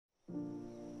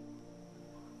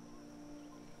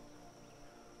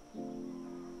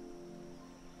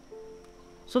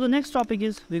So the next topic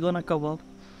is we're gonna cover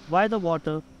why the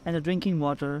water and the drinking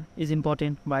water is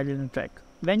important while in a trek.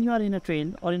 When you are in a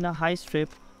trail or in a high strip,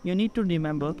 you need to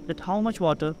remember that how much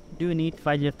water do you need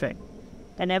while you trek.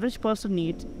 An average person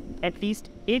needs at least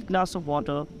 8 glasses of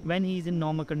water when he is in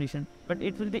normal condition, but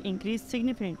it will be increased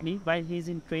significantly while he is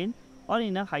in trail or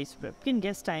in a high strip. You can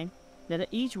guess time that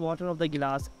each water of the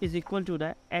glass is equal to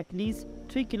the at least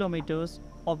 3 kilometers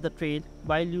of the trail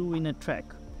while you in a trek.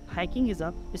 Hiking is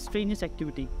a strenuous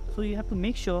activity, so you have to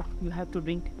make sure you have to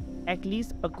drink at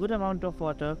least a good amount of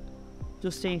water to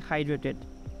stay hydrated.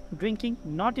 Drinking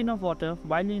not enough water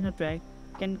while in a trek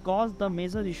can cause the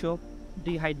major issue of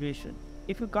dehydration.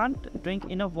 If you can't drink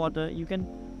enough water, you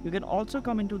can also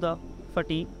come into the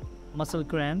fatigue, muscle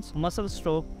cramps, muscle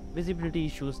stroke, visibility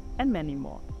issues, and many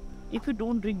more. If you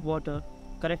don't drink water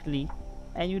correctly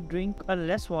and you drink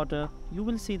less water, you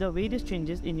will see the various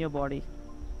changes in your body.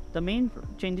 The main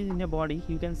changes in your body,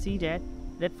 you can see that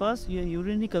first your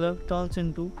urinary color turns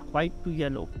into white to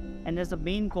yellow, and that's the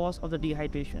main cause of the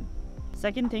dehydration.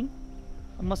 Second thing,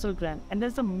 muscle cramp, and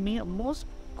that's the most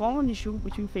common issue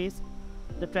which we face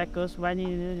the trekkers while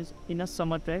in a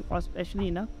summer trek or especially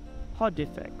in a hot day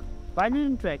trek. While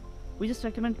in a trek, we just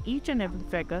recommend each and every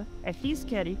trekker at least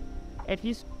carry at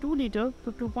least 2 liter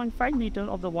to 2.5 liter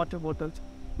of the water bottles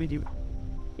with you.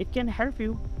 It can help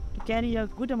you to carry a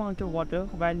good amount of water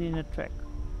while in a trek.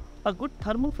 A good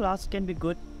thermal flask can be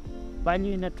good while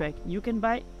you're in a trek. You can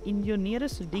buy in your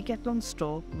nearest Decathlon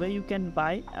store where you can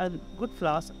buy a good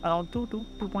flask around 2 to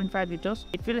 2.5 liters.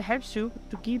 It will help you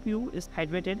to keep you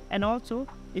hydrated, and also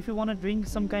if you want to drink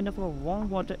some kind of a warm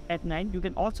water at night, you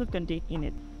can also contain in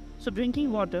it. So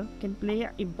drinking water can play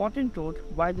an important role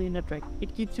while in a trek.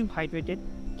 It keeps you hydrated,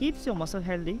 keeps your muscle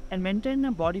healthy, and maintain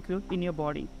a body fluid in your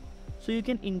body, so you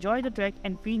can enjoy the trek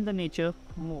and feel the nature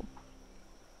more.